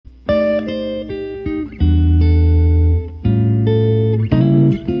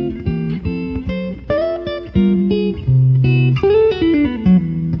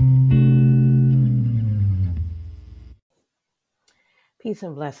Peace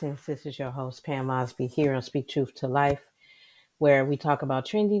and blessings. This is your host, Pam Osby, here on Speak Truth to Life, where we talk about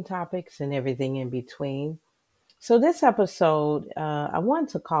trending topics and everything in between. So, this episode, I want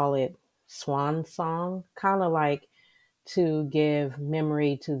to call it Swan Song, kind of like to give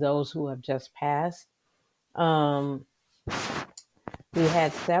memory to those who have just passed. Um, we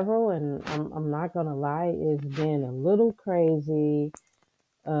had several, and I'm not going to lie, it's been a little crazy.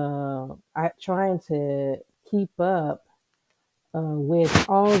 Trying to keep up with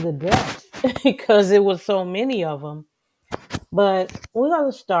all the deaths because it was so many of them. But we're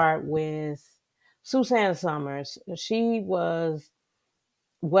going to start with Suzanne Summers. She was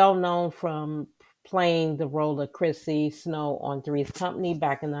well known from playing the role of Chrissy Snow on Three's Company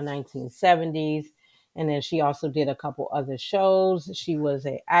back in the 1970s. And then she also did a couple other shows. She was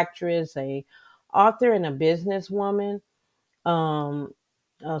an actress, a author, and a businesswoman. Um,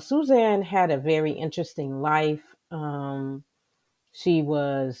 Suzanne had a very interesting life. She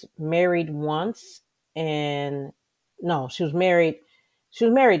was married once and no, she was married. She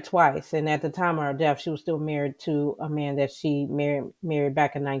was married twice, and at the time of her death, she was still married to a man that she married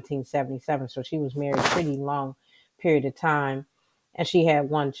back in 1977. So she was married a pretty long period of time, and she had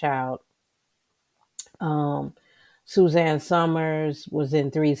one child. Um, Suzanne Summers was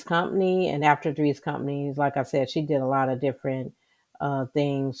in Three's Company, and after Three's Company, like I said, she did a lot of different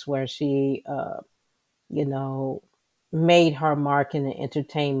things where she, you know, made her mark in the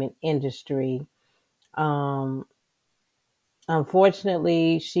entertainment industry. Um,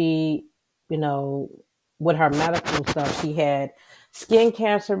 Unfortunately, she, you know, with her medical stuff, she had skin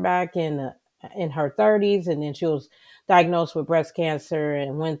cancer back in her 30s, and then she was diagnosed with breast cancer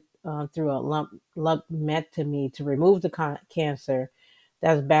and went through a lumpectomy to remove the cancer.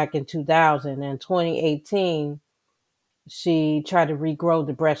 That's back in 2000. And 2018, she tried to regrow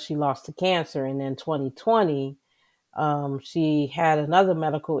the breast she lost to cancer, and then 2020, she had another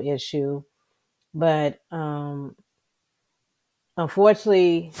medical issue, but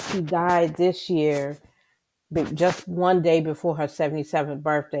unfortunately, she died this year, but just one day before her 77th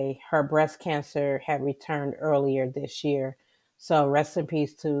birthday. Her breast cancer had returned earlier this year. So rest in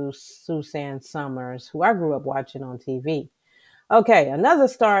peace to Suzanne Summers, who I grew up watching on TV. Okay, another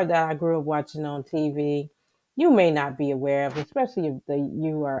star that I grew up watching on TV, you may not be aware of, especially if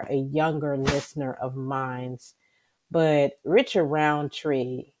you are a younger listener of mine, but Richard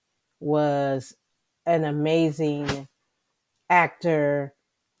Roundtree was an amazing actor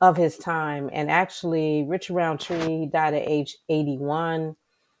of his time. And actually, Richard Roundtree died at age 81.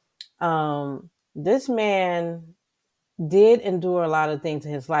 This man did endure a lot of things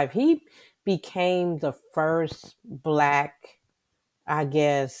in his life. He became the first black, I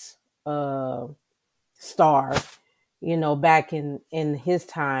guess, star, back in his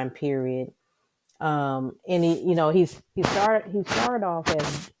time period. And he started off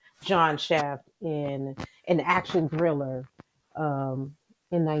as John Shaft in an action thriller um,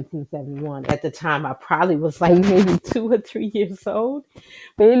 in 1971. At the time, I probably was like maybe 2 or 3 years old.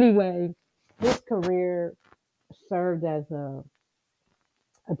 But anyway, his career served as a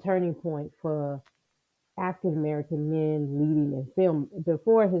turning point for African American men leading in film.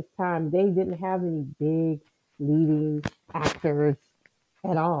 Before his time, they didn't have any big leading actors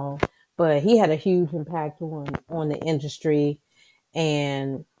at all, but he had a huge impact on the industry,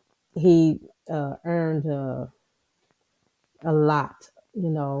 and he earned a lot,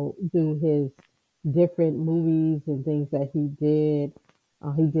 through his different movies and things that he did.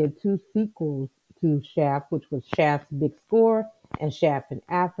 He did two sequels to Shaft, which was Shaft's Big Score and Shaft in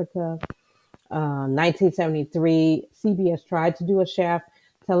Africa. 1973, CBS tried to do a Shaft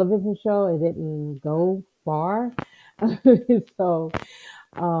television show. It didn't go far. So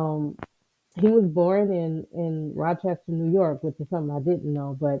um, he was born in Rochester, New York, which is something I didn't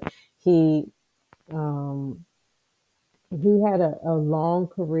know, but he um, he had a long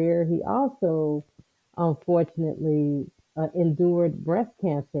career. He also, unfortunately, endured breast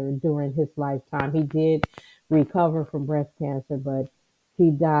cancer during his lifetime. He did recover from breast cancer, but he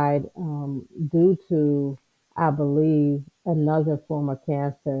died due to, I believe, another form of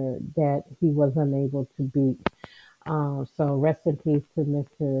cancer that he was unable to beat. So rest in peace to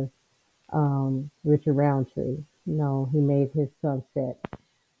Mr. Richard Roundtree. No, he made his sunset.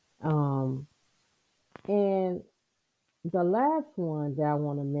 Um, and the last one that I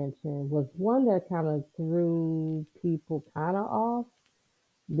want to mention was one that kind of threw people kind of off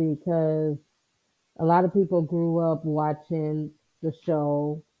because a lot of people grew up watching the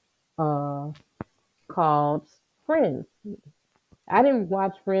show uh, called Friends. I didn't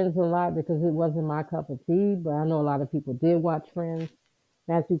watch Friends a lot because it wasn't my cup of tea, but I know a lot of people did watch Friends.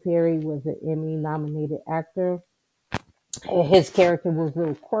 Matthew Perry was an Emmy nominated actor. His character was a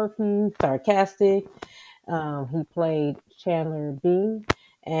little quirky, sarcastic. He played Chandler Bing,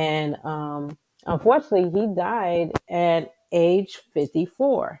 and unfortunately, he died at age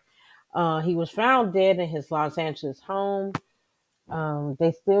 54. He was found dead in his Los Angeles home.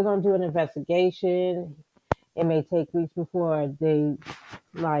 They still gonna do an investigation. It may take weeks before they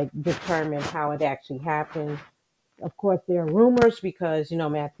like determine how it actually happened. Of course, there are rumors because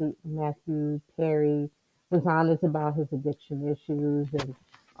Matthew Perry was honest about his addiction issues,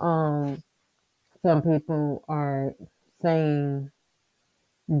 and some people are saying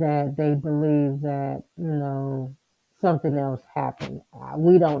that they believe that something else happened.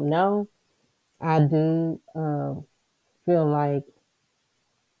 We don't know. I do feel like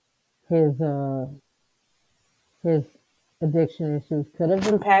his uh, his addiction issues could have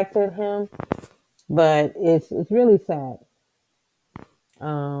impacted him, but it's really sad.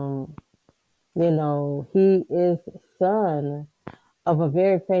 Um, he is son of a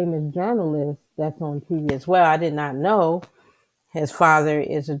very famous journalist that's on TV as well. I did not know his father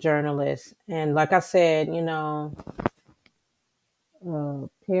is a journalist, and like I said,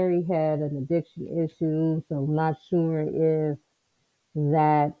 Perry had an addiction issue, so I'm not sure if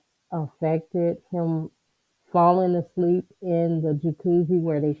that affected him falling asleep in the jacuzzi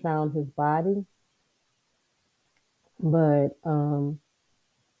where they found his body. But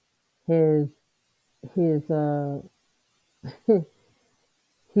his his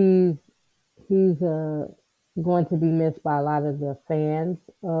he's he's going to be missed by a lot of the fans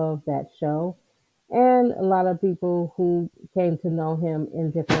of that show and a lot of people who came to know him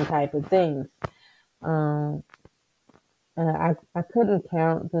in different type of things. Um, I couldn't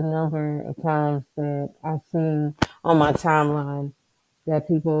count the number of times that I've seen on my timeline that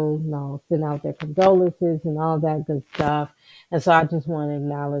people send out their condolences and all that good stuff. And so I just want to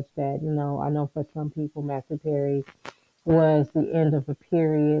acknowledge that, I know for some people, Matthew Perry was the end of a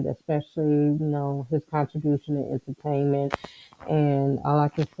period, especially, his contribution to entertainment. And all I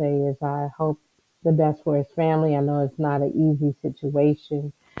can say is I hope the best for his family. I know it's not an easy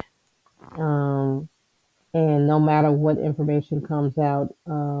situation. Um, and no matter what information comes out,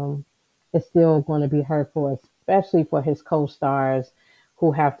 it's still going to be hurtful, especially for his co-stars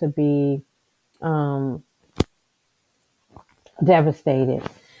who have to be um, devastated.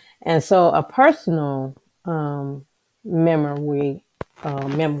 And so, a personal memory,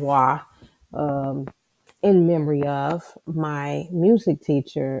 memoir, um, in memory of my music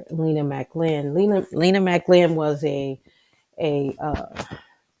teacher, Lena McLean. Lena McLean was a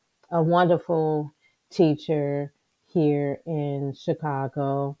a wonderful teacher here in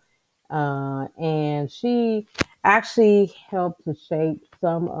Chicago. And she actually helped to shape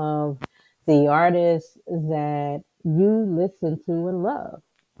some of the artists that you listen to and love.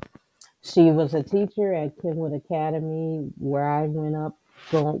 She was a teacher at Kenwood Academy, where I went up,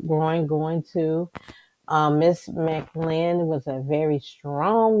 going to. Miss McLean was a very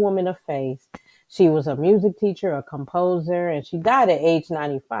strong woman of faith. She was a music teacher, a composer, and she died at age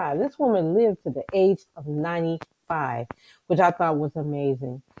 95. This woman lived to the age of 95, which I thought was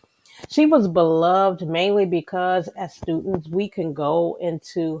amazing. She was beloved mainly because as students, we can go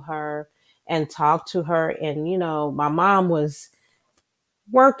into her and talk to her. And, my mom was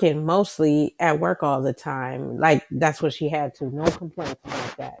working mostly at work all the time. Like that's what she had to. No complaints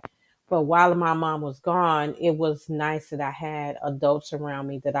about that. But while my mom was gone, it was nice that I had adults around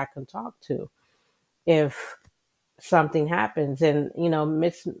me that I can talk to if something happens. And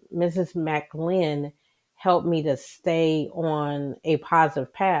Mrs. McLean helped me to stay on a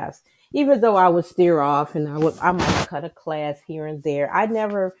positive path, even though I would steer off and I might cut a class here and there. I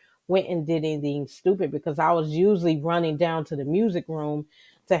never went and did anything stupid because I was usually running down to the music room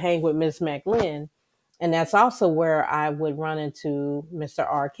to hang with Miss McLean. And that's also where I would run into Mr.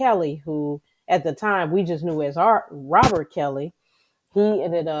 R. Kelly, who at the time we just knew as Robert Kelly. He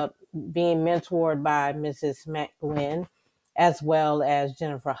ended up being mentored by Mrs. McGlynn, as well as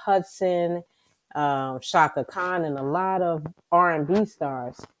Jennifer Hudson, Shaka Khan, and a lot of R&B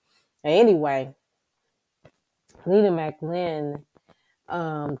stars. Anyway, Lena McGlynn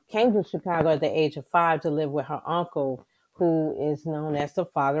came to Chicago at the age of 5 to live with her uncle, who is known as the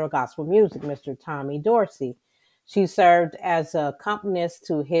father of gospel music, Mr. Tommy Dorsey. She served as a accompanist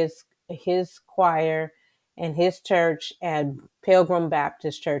to his choir and his church at Pilgrim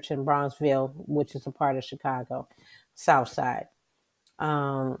Baptist Church in Bronxville, which is a part of Chicago, South Side.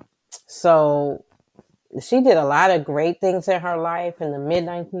 Um, so she did a lot of great things in her life. In the mid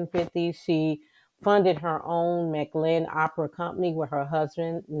 1950s, she funded her own McLean Opera Company with her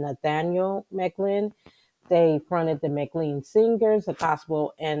husband, Nathaniel McLean. They fronted the McLean Singers, a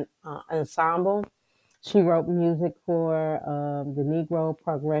gospel and ensemble. She wrote music for the Negro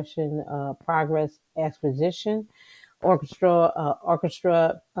Progress Exposition Orchestra.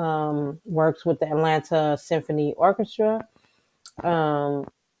 Works with the Atlanta Symphony Orchestra. Um,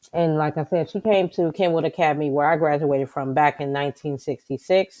 and like I said, she came to Kenwood Academy, where I graduated from, back in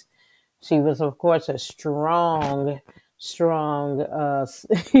 1966. She was, of course, a strong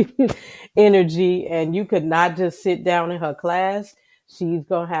energy, and you could not just sit down in her class. She's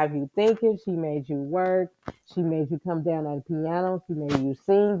gonna have you thinking. She made you work. She made you come down at the piano. She made you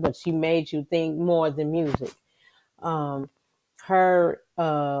sing, but she made you think more than music. Um,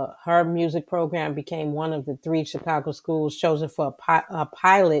 her music program became one of the three Chicago schools chosen for a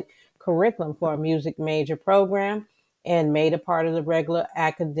pilot curriculum for a music major program, and made a part of the regular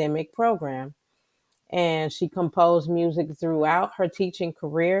academic program. And she composed music throughout her teaching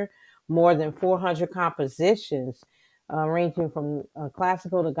career, more than 400 compositions, ranging from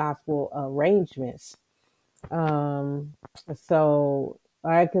classical to gospel arrangements. Um, so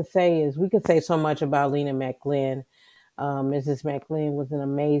I could say is we could say so much about Lena McLin. Mrs. McLean was an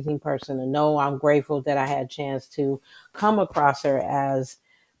amazing person to know. I'm grateful that I had a chance to come across her as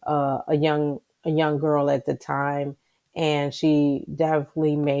a young girl at the time, and she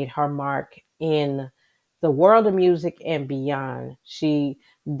definitely made her mark in the world of music and beyond. She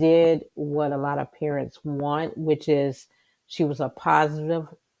did what a lot of parents want, which is she was a positive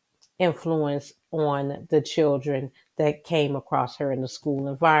influence on the children that came across her in the school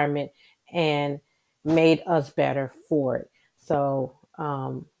environment, and made us better for it. So,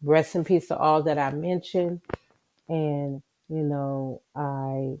 rest in peace to all that I mentioned. And,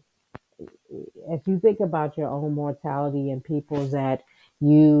 if you think about your own mortality and people that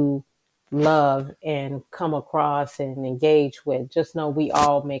you love and come across and engage with, just know we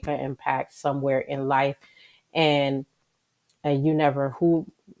all make an impact somewhere in life. And you never who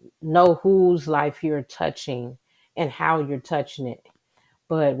know whose life you're touching and how you're touching it.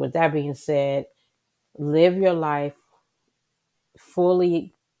 But with that being said, live your life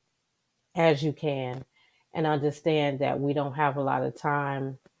fully as you can, and understand that we don't have a lot of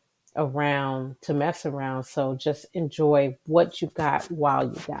time around to mess around. So just enjoy what you got while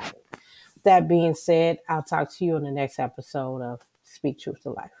you got it. That being said, I'll talk to you in the next episode of Speak Truth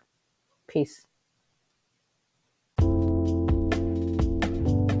to Life. Peace.